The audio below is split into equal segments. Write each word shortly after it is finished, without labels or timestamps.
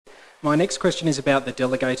My next question is about the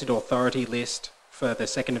delegated authority list for the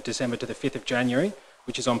 2nd of December to the 5th of January,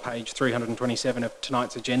 which is on page 327 of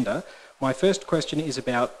tonight's agenda. My first question is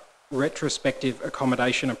about retrospective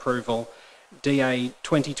accommodation approval DA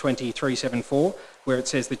 2020-374, where it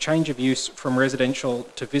says the change of use from residential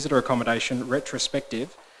to visitor accommodation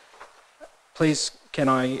retrospective. Please, can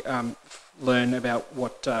I learn about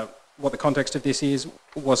what the context of this is?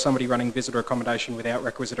 Was somebody running visitor accommodation without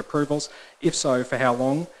requisite approvals? If so, for how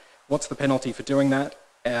long? What's the penalty for doing that?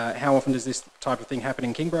 How often does this type of thing happen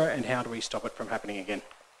in Kingborough, and how do we stop it from happening again?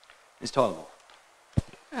 Ms. Tyler.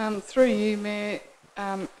 Through you, Mayor,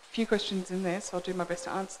 a few questions in there, so I'll do my best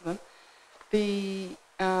to answer them.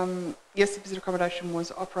 Yes, the visitor accommodation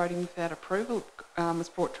was operating without approval. It was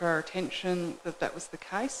brought to our attention that that was the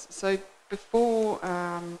case. So before,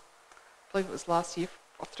 I believe it was last year,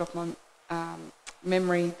 off the top of my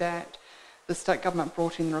memory, that the state government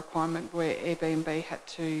brought in the requirement where Airbnb had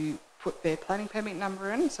to put their planning permit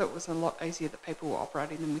number in, so it was a lot easier that people were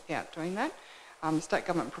operating them without doing that. The state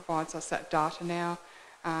government provides us that data now,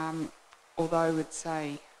 although it's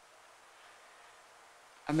a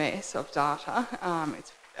mess of data.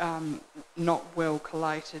 It's not well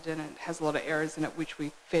collated, and it has a lot of errors in it, which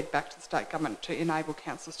we fed back to the state government to enable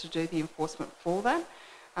councils to do the enforcement for that.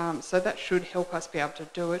 So that should help us be able to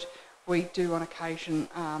do it. We do on occasion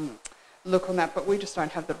look on that, but we just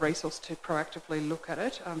don't have the resource to proactively look at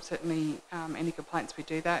it. Certainly any complaints, we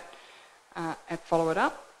do that and follow it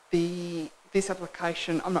up. This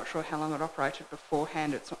application, I'm not sure how long it operated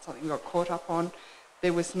beforehand. It's not something we got caught up on.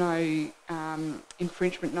 There was no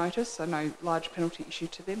infringement notice, so no large penalty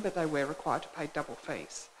issued to them, but they were required to pay double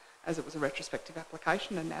fees as it was a retrospective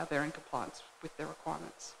application, and now they're in compliance with their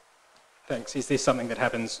requirements. Thanks. Is this something that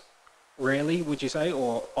happens rarely, would you say,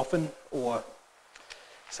 or often, or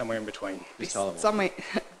somewhere in between? Somewhere,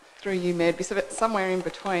 through you, Mayor, somewhere in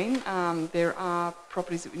between. There are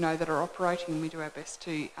properties that we know that are operating, and we do our best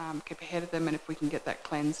to keep ahead of them, and if we can get that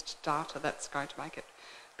cleansed data, that's going to make it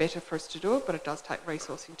better for us to do it, but it does take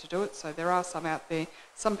resourcing to do it. So there are some out there.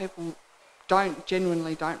 Some people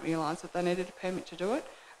genuinely don't realise that they needed a permit to do it,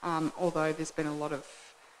 although there's been a lot of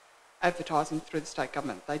advertising through the state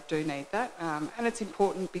government. They do need that, and it's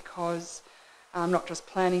important because not just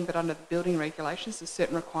planning, but under the building regulations, there's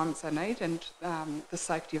certain requirements they need, and the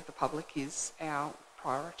safety of the public is our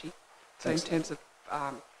priority. So Thanks. In terms of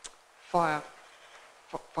fire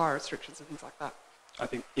restrictions and things like that. I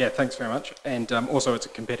think, yeah, thanks very much. And also it's a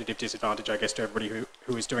competitive disadvantage, I guess, to everybody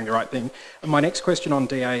who is doing the right thing. And my next question on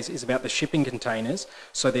DAs is about the shipping containers.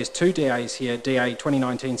 So there's two DAs here, DA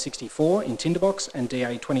 2019-64 in Tinderbox and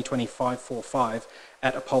DA 2020-545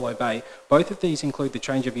 at Apollo Bay. Both of these include the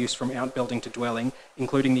change of use from outbuilding to dwelling,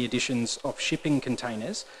 including the additions of shipping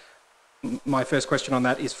containers. My first question on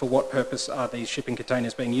that is, for what purpose are these shipping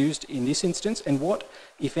containers being used in this instance, and what,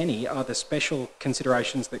 if any, are the special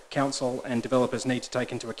considerations that council and developers need to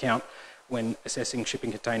take into account when assessing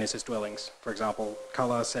shipping containers as dwellings? For example,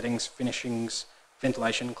 colour, settings, finishings,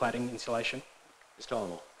 ventilation, cladding, insulation. Ms.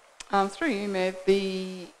 Tyler. Through you, Mayor,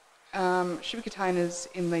 the shipping containers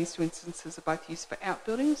in these two instances are both used for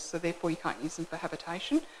outbuildings, so therefore you can't use them for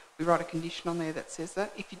habitation. We write a condition on there that says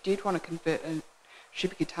that. If you did want to convert a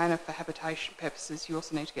shipping container for habitation purposes, you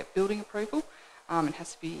also need to get building approval. It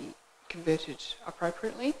has to be converted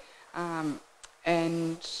appropriately. And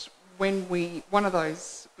one of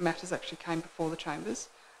those matters actually came before the chambers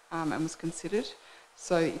and was considered.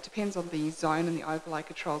 So it depends on the zone and the overlay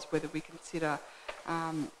controls whether we consider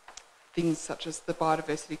things such as the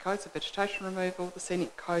biodiversity codes, so vegetation removal, the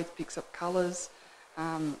scenic codes picks up colours,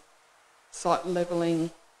 site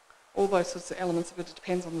levelling, all those sorts of elements of it. It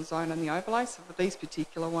depends on the zone and the overlay. So for these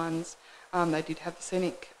particular ones, they did have the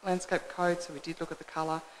scenic landscape code, so we did look at the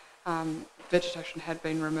colour. Vegetation had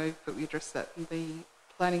been removed, but we addressed that in the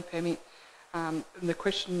planning permit. And the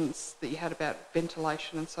questions that you had about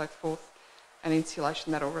ventilation and so forth and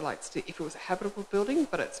insulation, that all relates to if it was a habitable building,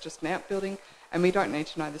 but it's just an outbuilding, and we don't need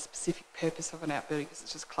to know the specific purpose of an outbuilding because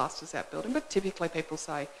it's just classed as outbuilding. But typically people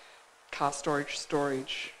say car storage,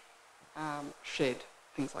 shed,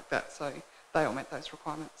 things like that, so they all met those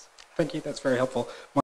requirements. Thank you, that's very helpful.